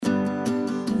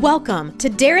Welcome to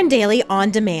Darren Daily On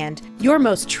Demand, your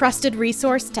most trusted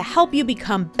resource to help you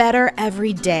become better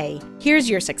every day. Here's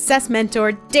your success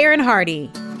mentor, Darren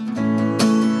Hardy.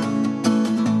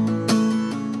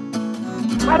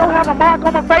 I don't have a mark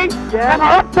on my face, and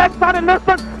I upset son and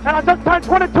listen, and I just turned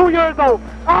 22 years old.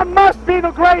 I must be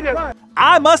the greatest.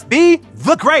 I must be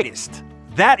the greatest.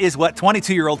 That is what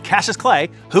 22-year-old Cassius Clay,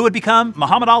 who would become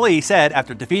Muhammad Ali, said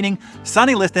after defeating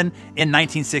Sonny Liston in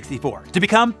 1964 to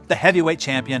become the heavyweight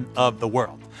champion of the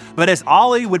world. But as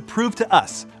Ali would prove to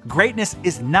us, greatness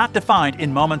is not defined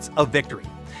in moments of victory.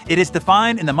 It is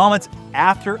defined in the moments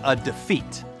after a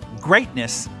defeat.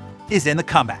 Greatness is in the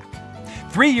comeback.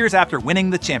 3 years after winning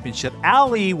the championship,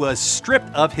 Ali was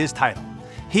stripped of his title.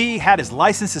 He had his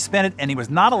license suspended and he was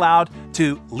not allowed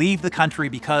to leave the country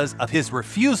because of his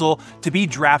refusal to be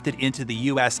drafted into the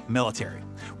U.S. military.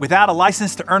 Without a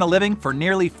license to earn a living for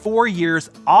nearly 4 years,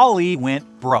 Ali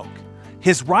went broke.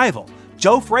 His rival,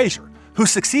 Joe Frazier, who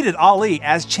succeeded Ali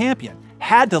as champion,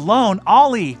 had to loan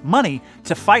Ali money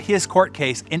to fight his court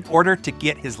case in order to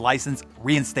get his license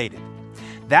reinstated.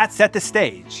 That set the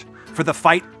stage for the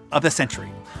fight of the century.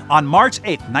 On March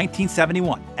 8,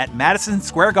 1971, at Madison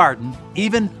Square Garden,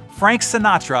 even Frank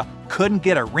Sinatra couldn't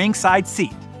get a ringside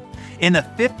seat. In the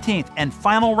 15th and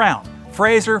final round,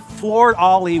 Frazier floored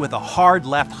Ali with a hard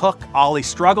left hook. Ali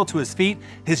struggled to his feet.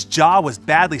 His jaw was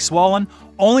badly swollen,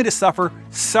 only to suffer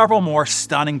several more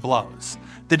stunning blows.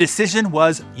 The decision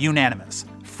was unanimous.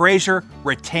 Frazier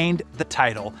retained the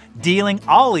title, dealing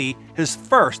Ali his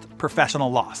first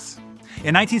professional loss.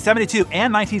 In 1972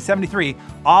 and 1973,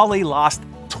 Ali lost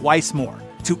twice more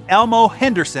to Elmo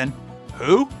Henderson,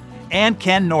 and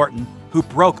Ken Norton, who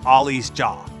broke Ali's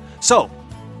jaw. So,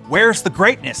 where's the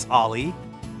greatness, Ali?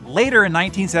 Later in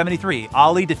 1973,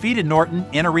 Ali defeated Norton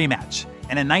in a rematch.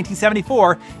 And in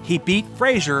 1974, he beat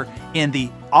Frazier in the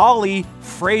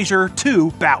Ali-Frazier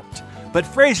 2 bout. But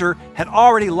Frazier had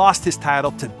already lost his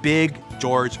title to Big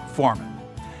George Foreman.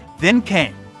 Then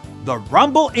came the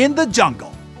Rumble in the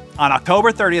Jungle on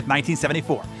October 30th,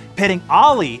 1974, pitting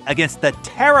Ali against the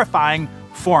terrifying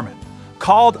Foreman,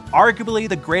 called arguably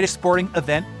the greatest sporting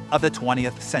event of the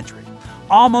 20th century.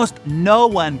 Almost no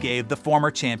one gave the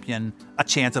former champion a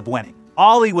chance of winning.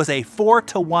 Ali was a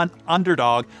 4-1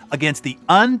 underdog against the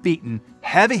unbeaten,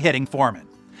 heavy-hitting Foreman.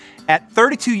 At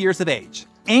 32 years of age,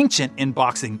 ancient in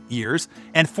boxing years,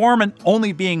 and Foreman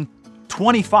only being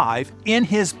 25 in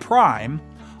his prime,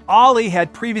 Ali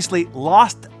had previously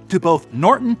lost to both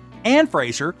Norton and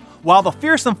Frazier, while the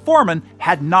fearsome Foreman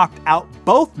had knocked out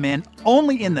both men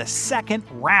only in the second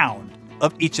round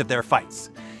of each of their fights.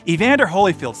 Evander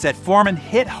Holyfield said Foreman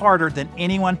hit harder than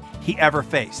anyone he ever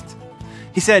faced.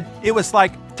 He said it was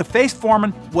like to face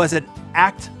Foreman was an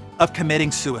act of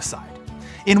committing suicide.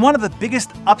 In one of the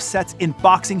biggest upsets in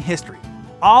boxing history,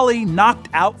 Ali knocked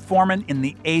out Foreman in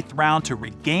the 8th round to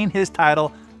regain his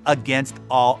title against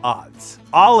all odds.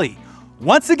 Ali,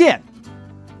 once again,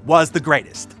 was the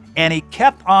greatest, and he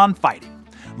kept on fighting,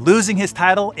 losing his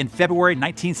title in February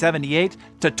 1978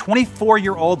 to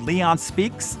 24-year-old Leon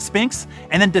Spinks,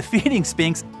 and then defeating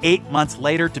Spinks 8 months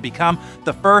later to become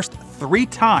the first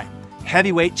 3-time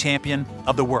heavyweight champion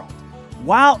of the world.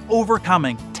 While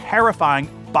overcoming terrifying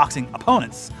boxing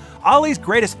opponents, Ali's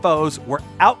greatest foes were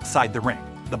outside the ring: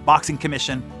 the Boxing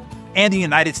Commission and the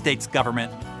United States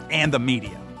government and the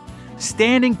media.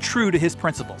 Standing true to his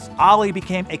principles, Ali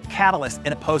became a catalyst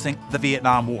in opposing the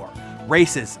Vietnam War,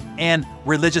 racism, and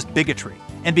religious bigotry,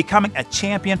 and becoming a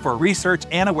champion for research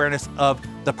and awareness of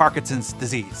the Parkinson's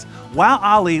disease. While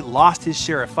Ali lost his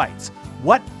share of fights,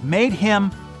 what made him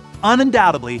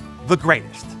undoubtedly the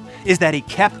greatest is that he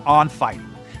kept on fighting.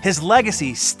 His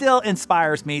legacy still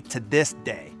inspires me to this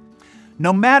day.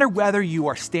 No matter whether you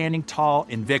are standing tall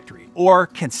in victory or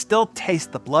can still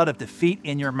taste the blood of defeat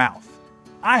in your mouth,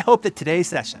 I hope that today's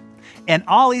session and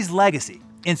Ali's legacy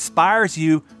inspires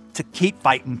you to keep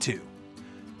fighting too.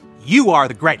 You are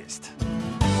the greatest.